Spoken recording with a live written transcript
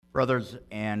Brothers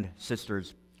and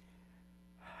sisters,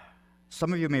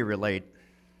 some of you may relate.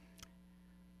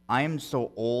 I am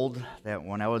so old that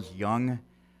when I was young,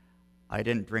 I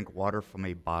didn't drink water from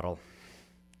a bottle.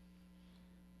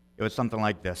 It was something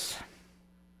like this.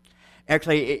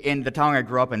 Actually, in the town I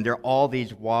grew up in, there are all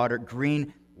these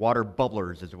green water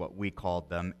bubblers is what we called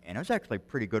them, and it was actually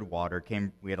pretty good water.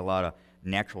 We had a lot of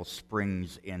natural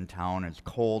springs in town. It's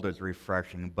cold, it's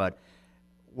refreshing, but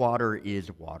water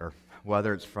is water,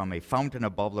 whether it's from a fountain,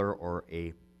 a bubbler, or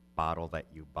a bottle that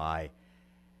you buy.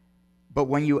 But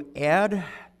when you add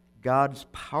God's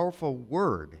powerful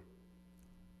word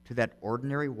to that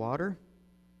ordinary water,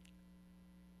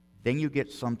 then you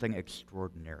get something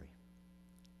extraordinary.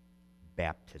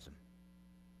 Baptism.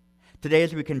 Today,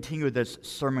 as we continue this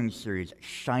sermon series,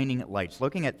 Shining Lights,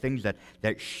 looking at things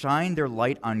that shine their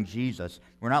light on Jesus,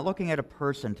 we're not looking at a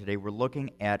person today, we're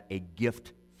looking at a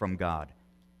gift from God.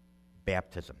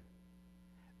 Baptism.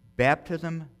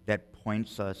 Baptism that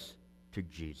points us to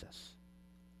Jesus.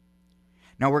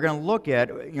 Now we're going to look at,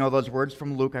 those words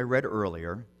from Luke I read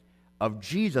earlier of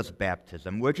Jesus'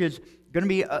 baptism, which is going to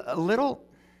be a little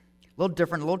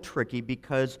different, a little tricky,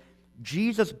 because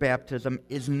Jesus' baptism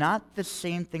is not the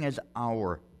same thing as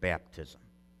our baptism.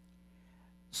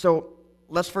 So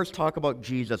let's first talk about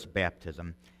Jesus'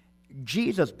 baptism.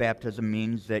 Jesus' baptism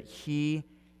means that he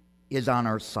is on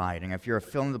our side. And if you're a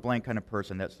fill-in-the-blank kind of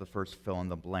person, that's the first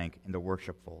fill-in-the-blank in the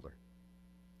worship folder.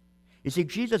 You see,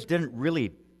 Jesus didn't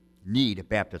really need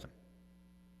baptism.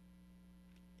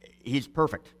 He's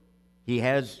perfect. He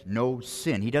has no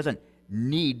sin. He doesn't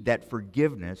need that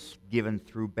forgiveness given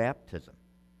through baptism.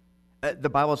 The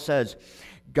Bible says,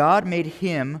 God made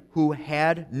him who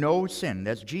had no sin,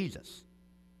 that's Jesus,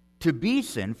 to be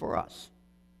sin for us,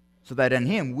 so that in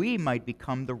him we might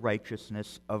become the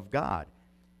righteousness of God.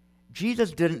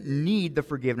 Jesus didn't need the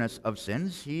forgiveness of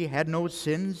sins. He had no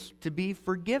sins to be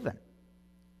forgiven.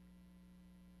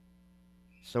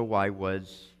 So why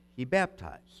was he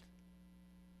baptized?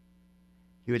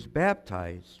 He was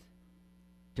baptized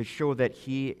to show that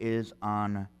he is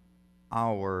on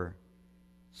our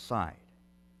side.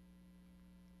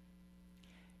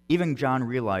 Even John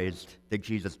realized that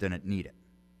Jesus didn't need it,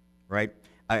 right?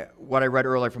 What I read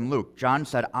earlier from Luke, John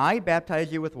said, I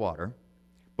baptize you with water,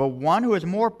 but one who is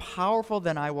more powerful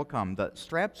than I will come, the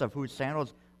straps of whose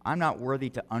sandals I'm not worthy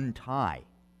to untie.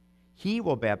 He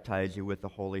will baptize you with the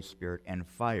Holy Spirit and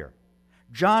fire.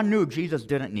 John knew Jesus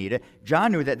didn't need it.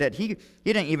 John knew that he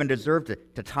didn't even deserve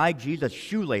to tie Jesus'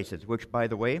 shoelaces, which, by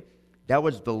the way, that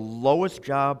was the lowest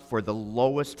job for the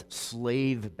lowest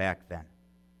slave back then.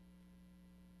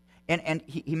 And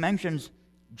he mentions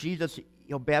Jesus,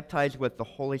 he'll baptize with the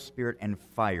Holy Spirit and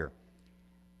fire.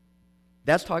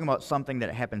 That's talking about something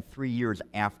that happened 3 years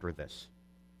after this,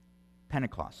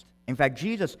 Pentecost. In fact,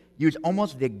 Jesus used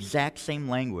almost the exact same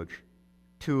language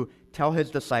to tell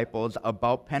his disciples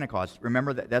about Pentecost.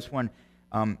 Remember, that's when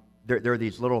there are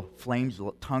these little flames,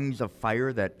 tongues of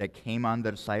fire that came on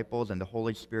the disciples, and the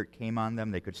Holy Spirit came on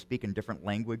them. They could speak in different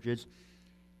languages.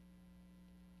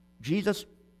 Jesus,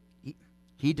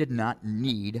 he did not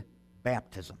need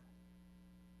baptism.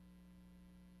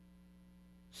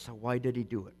 So why did he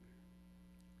do it?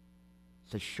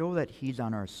 To show that he's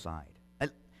on our side.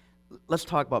 Let's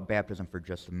talk about baptism for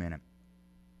just a minute.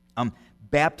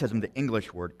 Baptism, the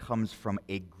English word, comes from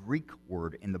a Greek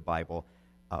word in the Bible,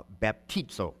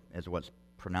 baptizo, is what's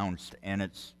pronounced, and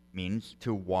it means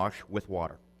to wash with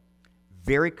water.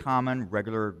 Very common,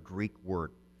 regular Greek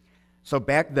word. So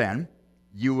back then,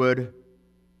 you would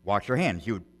wash your hands.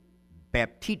 You would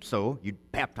baptizo,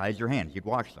 you'd baptize your hands, you'd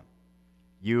wash them.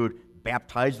 You'd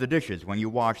baptize the dishes when you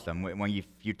wash them. When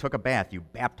you took a bath, you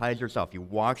baptized yourself. You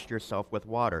washed yourself with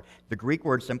water. The Greek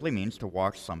word simply means to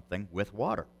wash something with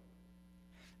water.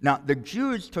 Now, the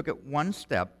Jews took it one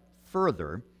step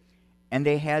further, and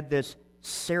they had this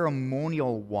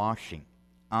ceremonial washing.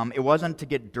 It wasn't to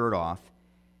get dirt off.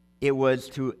 It was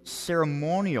to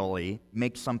ceremonially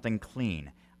make something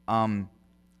clean.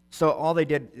 So all they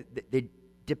did, they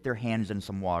dipped their hands in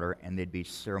some water, and they'd be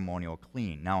ceremonial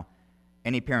clean. Now,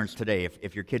 any parents today,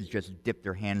 if your kids just dipped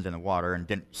their hands in the water and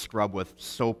didn't scrub with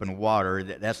soap and water,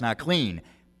 that's not clean.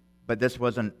 But this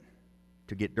wasn't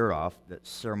to get dirt off. The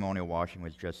ceremonial washing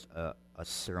was just a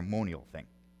ceremonial thing.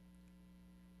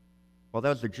 Well, that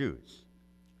was the Jews.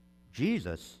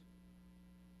 Jesus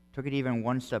took it even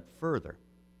one step further.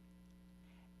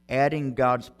 Adding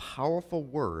God's powerful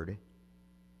word,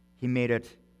 he made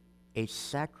it a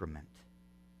sacrament.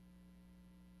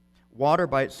 Water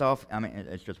by itself,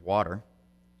 it's just water.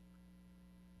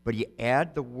 But you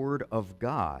add the Word of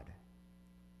God,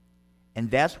 and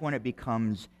that's when it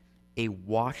becomes a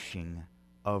washing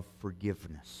of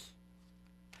forgiveness.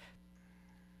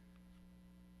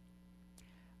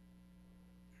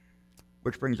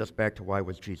 Which brings us back to why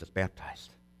was Jesus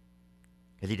baptized?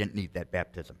 Because he didn't need that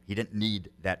baptism. He didn't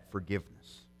need that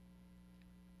forgiveness.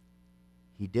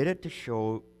 He did it to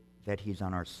show that he's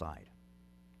on our side.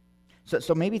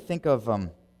 So maybe think of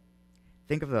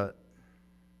the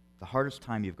hardest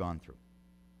time you've gone through.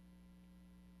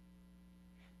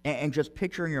 And just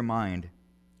picture in your mind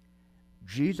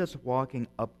Jesus walking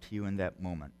up to you in that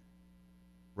moment,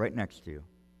 right next to you,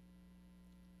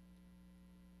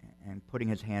 and putting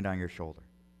his hand on your shoulder.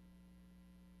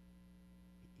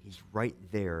 He's right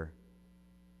there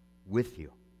with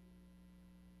you.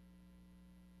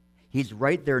 He's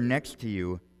right there next to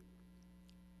you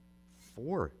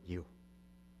for you.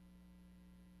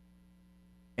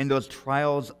 In those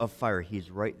trials of fire,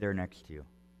 he's right there next to you.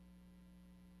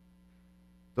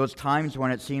 Those times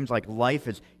when it seems like life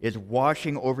is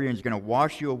washing over you and is going to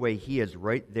wash you away, he is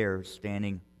right there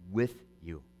standing with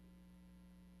you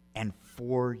and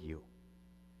for you.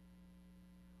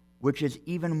 Which is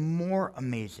even more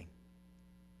amazing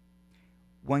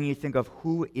when you think of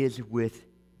who is with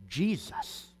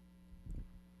Jesus.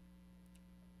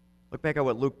 Look back at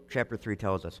what Luke chapter 3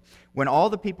 tells us. When all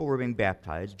the people were being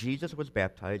baptized, Jesus was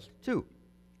baptized too.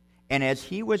 And as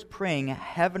he was praying,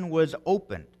 heaven was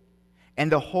opened, and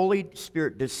the Holy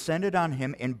Spirit descended on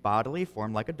him in bodily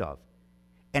form like a dove.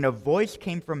 And a voice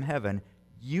came from heaven,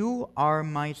 "You are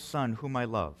my Son, whom I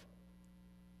love.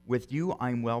 With you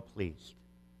I am well pleased."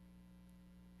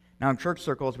 Now in church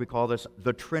circles, we call this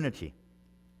the Trinity.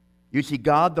 You see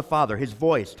God the Father, his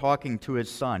voice talking to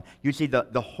his Son. You see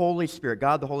the Holy Spirit,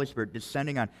 God the Holy Spirit,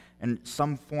 descending on in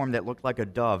some form that looked like a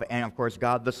dove. And of course,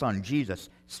 God the Son, Jesus,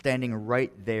 standing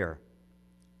right there.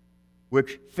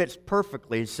 Which fits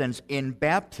perfectly since in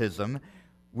baptism,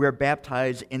 we're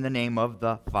baptized in the name of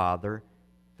the Father,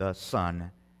 the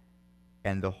Son,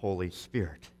 and the Holy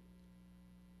Spirit.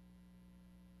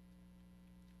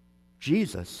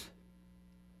 Jesus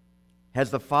has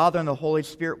the Father and the Holy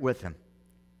Spirit with him.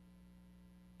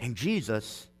 And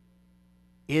Jesus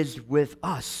is with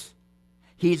us.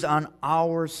 He's on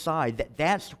our side.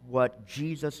 That's what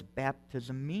Jesus'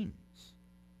 baptism means.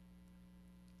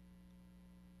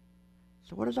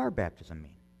 So what does our baptism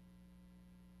mean?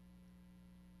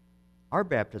 Our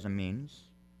baptism means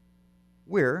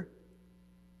we're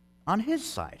on his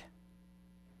side.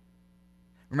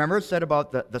 Remember it said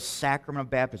about the sacrament of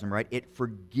baptism, right? It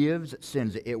forgives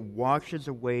sins. It washes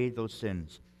away those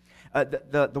sins.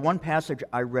 The one passage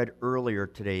I read earlier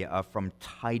today from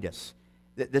Titus,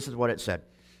 this is what it said.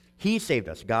 He saved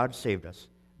us, God saved us,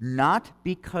 not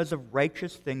because of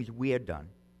righteous things we had done,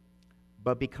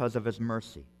 but because of his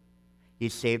mercy. He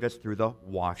saved us through the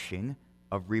washing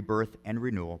of rebirth and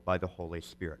renewal by the Holy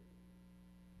Spirit.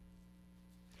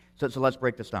 So let's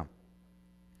break this down.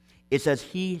 It says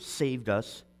he saved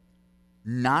us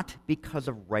not because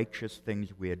of righteous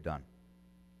things we had done.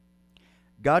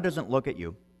 God doesn't look at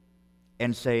you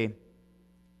and say,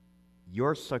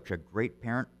 "You're such a great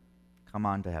parent, come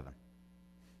on to heaven."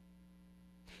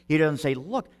 He doesn't say,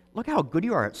 look how good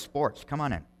you are at sports, come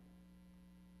on in.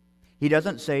 He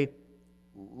doesn't say,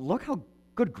 "Look how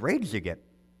good grades you get,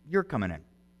 you're coming in."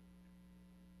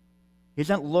 He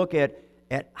doesn't look at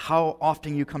how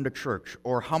often you come to church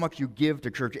or how much you give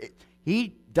to church. He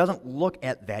doesn't look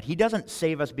at that. He doesn't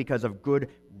save us because of good,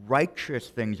 righteous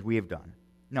things we have done.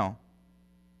 No.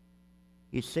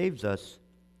 He saves us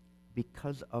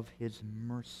because of his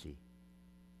mercy.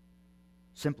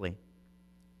 Simply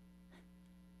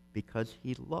because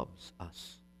he loves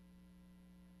us.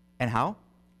 And how?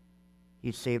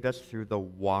 He saved us through the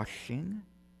washing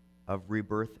of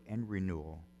rebirth and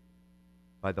renewal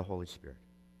by the Holy Spirit.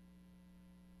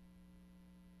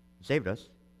 He saved us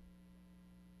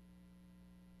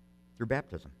through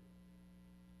baptism.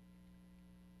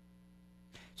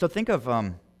 So think of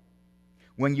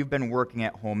when you've been working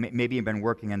at home, maybe you've been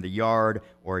working in the yard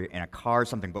or in a car or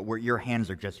something, but where your hands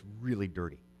are just really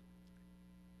dirty.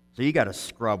 So you got to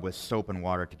scrub with soap and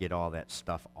water to get all that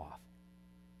stuff off.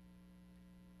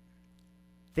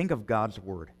 Think of God's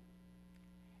Word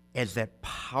as that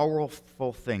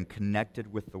powerful thing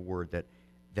connected with the Word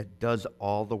that does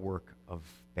all the work of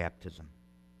baptism,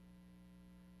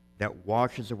 that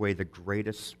washes away the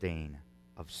greatest stain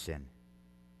of sin.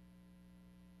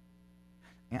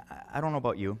 And I don't know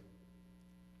about you,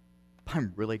 but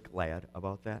I'm really glad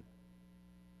about that.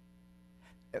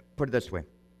 Put it this way.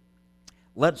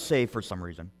 Let's say, for some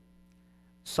reason,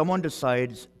 someone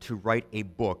decides to write a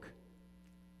book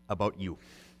about you.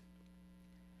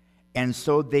 And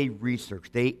so they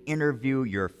research. They interview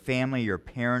your family, your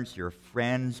parents, your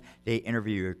friends. They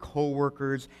interview your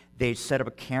coworkers. They set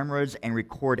up cameras and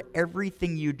record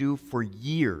everything you do for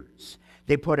years.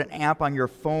 They put an app on your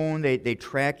phone. They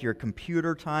track your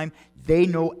computer time. They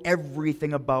know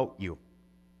everything about you.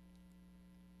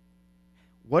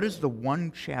 What is the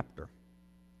one chapter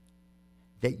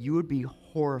that you would be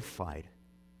horrified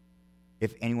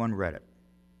if anyone read it?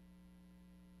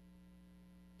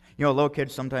 You know, little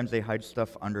kids, sometimes they hide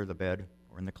stuff under the bed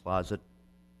or in the closet.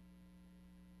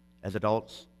 As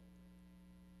adults,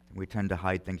 we tend to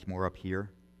hide things more up here.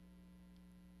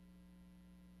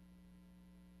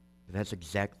 But that's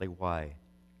exactly why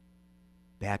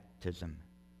baptism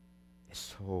is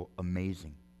so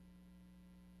amazing.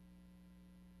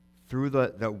 Through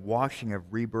the washing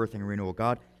of rebirth and renewal,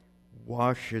 God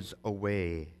washes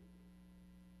away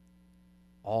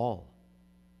all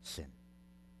sin.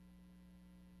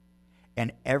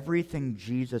 And everything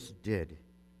Jesus did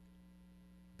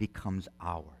becomes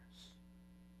ours.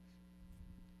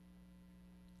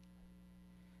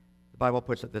 The Bible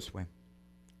puts it this way.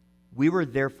 We were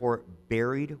therefore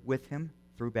buried with him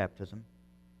through baptism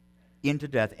into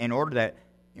death, in order that,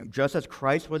 just as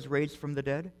Christ was raised from the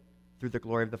dead through the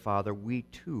glory of the Father, we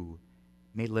too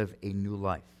may live a new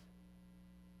life.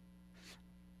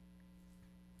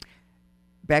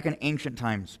 Back in ancient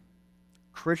times,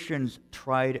 Christians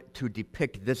tried to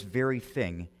depict this very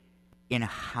thing in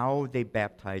how they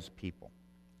baptized people.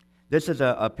 This is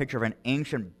a picture of an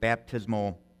ancient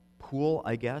baptismal pool,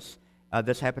 I guess.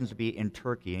 This happens to be in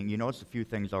Turkey, and you notice a few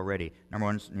things already. Number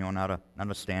one, not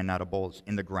a stand, not a bowl. It's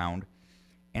in the ground,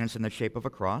 and it's in the shape of a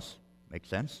cross. Makes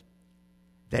sense.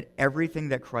 That everything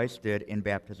that Christ did in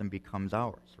baptism becomes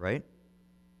ours, right?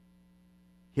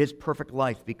 His perfect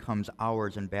life becomes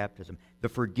ours in baptism. The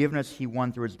forgiveness he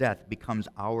won through his death becomes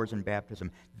ours in baptism.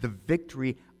 The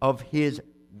victory of his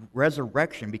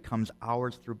resurrection becomes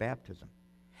ours through baptism.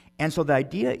 And so the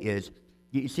idea is,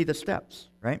 you see the steps,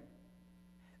 right?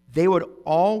 They would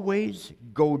always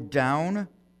go down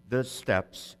the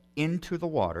steps into the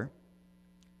water,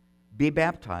 be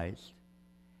baptized,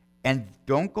 and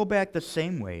don't go back the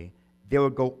same way. They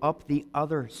would go up the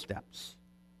other steps,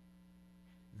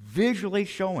 visually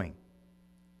showing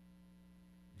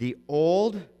the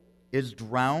old is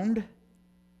drowned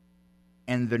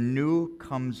and the new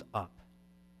comes up.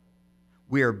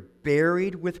 We are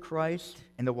buried with Christ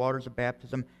in the waters of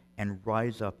baptism and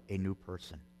rise up a new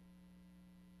person.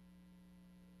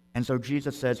 And so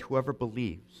Jesus says, whoever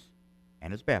believes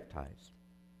and is baptized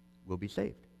will be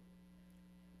saved.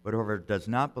 But whoever does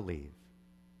not believe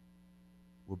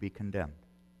will be condemned.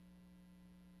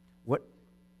 What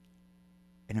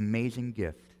an amazing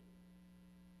gift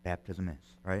baptism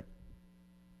is, right?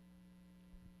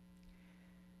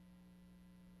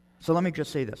 So let me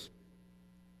just say this.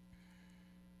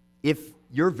 If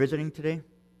you're visiting today,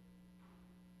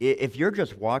 if you're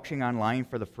just watching online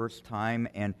for the first time,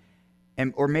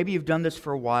 or maybe you've done this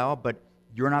for a while, but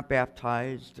you're not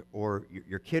baptized, or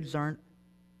your kids aren't,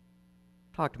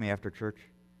 talk to me after church.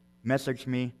 Message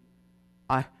me.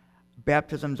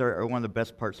 Baptisms are one of the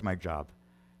best parts of my job.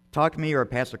 Talk to me or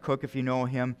Pastor Cook if you know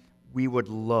him. We would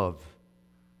love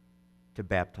to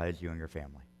baptize you and your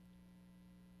family.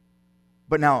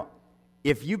 But now,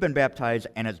 if you've been baptized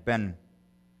and it's been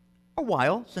a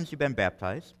while since you've been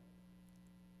baptized,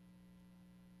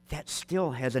 that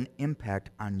still has an impact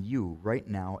on you right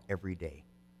now, every day.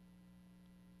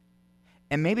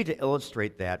 And maybe to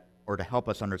illustrate that, or to help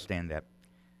us understand that,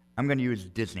 I'm going to use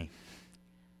Disney.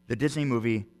 The Disney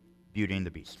movie, Beauty and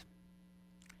the Beast.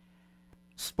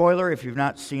 Spoiler, if you've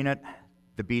not seen it,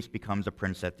 the Beast becomes a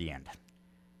prince at the end.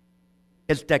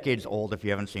 It's decades old. If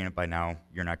you haven't seen it by now,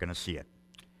 you're not going to see it.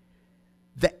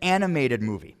 The animated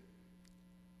movie.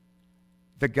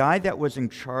 The guy that was in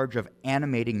charge of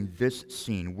animating this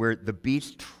scene where the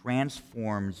Beast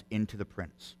transforms into the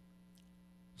prince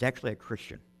is actually a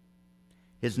Christian.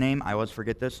 His name, I always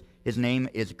forget this, his name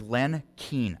is Glenn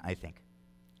Keane, I think.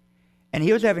 And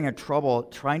he was having a trouble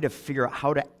trying to figure out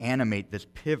how to animate this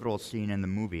pivotal scene in the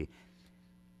movie.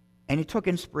 And he took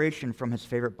inspiration from his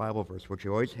favorite Bible verse, which he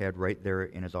always had right there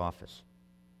in his office.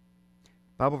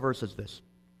 Bible verse is this: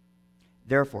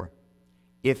 therefore,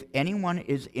 if anyone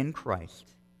is in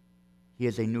Christ, he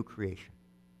is a new creation.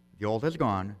 The old has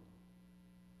gone,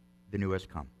 the new has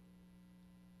come.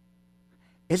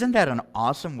 Isn't that an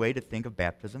awesome way to think of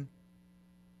baptism?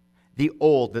 The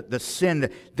old, the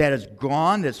sin that is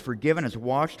gone, that's forgiven, is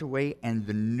washed away, and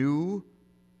the new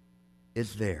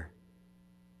is there.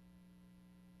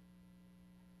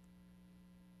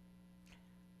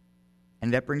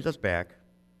 And that brings us back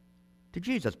to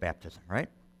Jesus' baptism, right?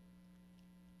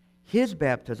 His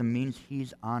baptism means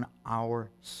he's on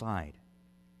our side.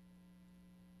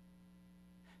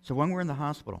 So when we're in the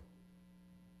hospital,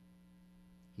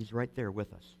 he's right there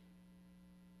with us.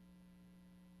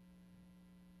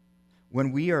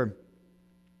 When we are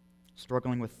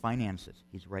struggling with finances,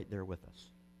 he's right there with us.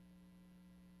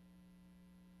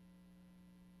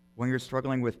 When you're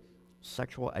struggling with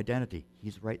sexual identity,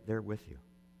 he's right there with you.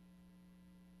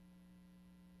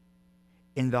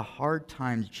 In the hard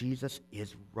times, Jesus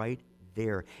is right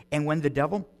there. And when the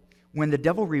devil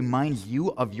reminds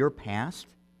you of your past,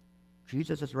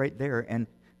 Jesus is right there, and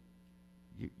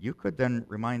you could then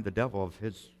remind the devil of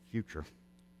his future.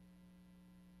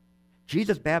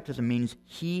 Jesus' baptism means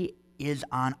he is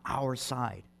on our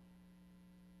side.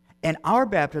 And our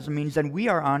baptism means that we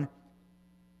are on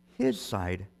his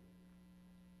side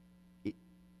in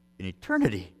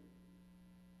eternity.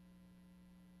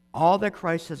 All that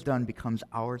Christ has done becomes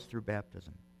ours through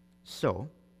baptism. So,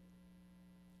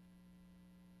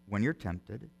 when you're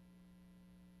tempted,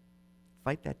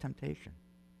 fight that temptation.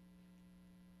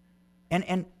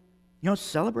 And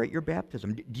celebrate your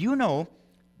baptism. Do you know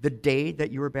the day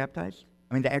that you were baptized?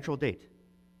 I mean, the actual date.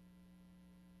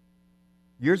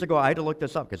 Years ago, I had to look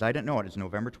this up because I didn't know it. It's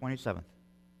November 27th.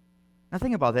 Now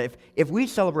think about that. If we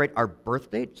celebrate our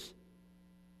birth dates,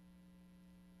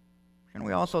 shouldn't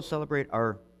we also celebrate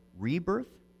our rebirth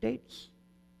dates?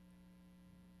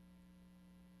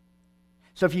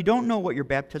 So if you don't know what your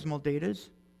baptismal date is,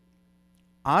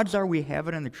 odds are we have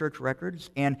it in the church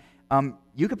records, and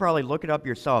you could probably look it up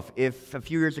yourself. If a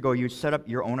few years ago you set up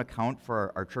your own account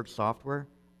for our church software,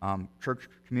 Church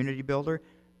Community Builder,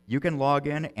 you can log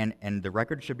in, and the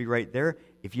record should be right there.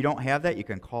 If you don't have that, you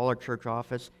can call our church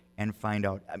office and find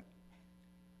out.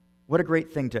 What a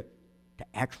great thing to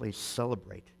actually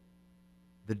celebrate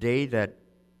the day that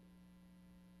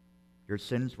your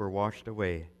sins were washed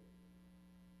away.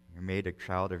 You're made a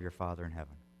child of your Father in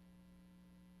heaven.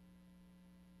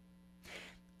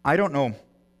 I don't know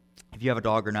if you have a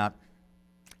dog or not.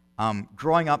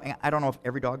 Growing up, I don't know if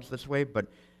every dog's this way, but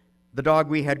the dog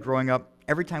we had growing up,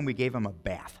 every time we gave him a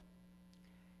bath,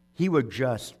 he would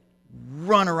just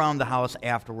run around the house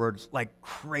afterwards like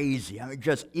crazy. I mean,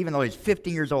 just even though he's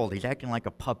 15 years old, he's acting like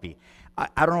a puppy.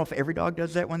 I don't know if every dog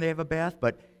does that when they have a bath,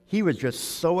 but he was just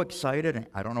so excited, and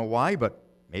I don't know why, but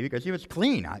maybe because he was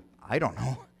clean. I don't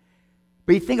know.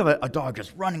 But you think of a dog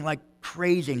just running like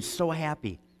crazy and so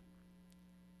happy.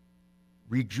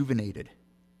 Rejuvenated.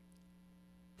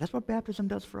 That's what baptism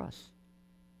does for us.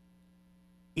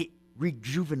 It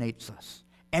rejuvenates us.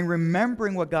 And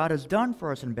remembering what God has done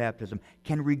for us in baptism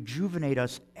can rejuvenate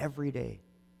us every day.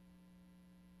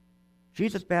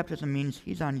 Jesus' baptism means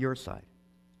he's on your side.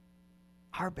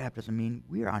 Our baptism means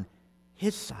we are on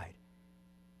his side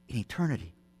in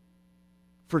eternity.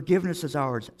 Forgiveness is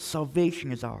ours.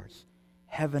 Salvation is ours.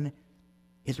 Heaven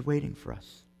is waiting for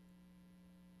us.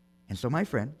 And so, my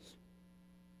friends,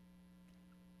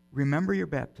 remember your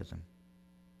baptism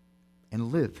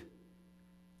and live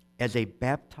as a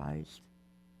baptized,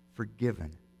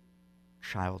 forgiven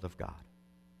child of God.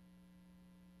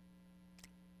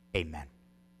 Amen.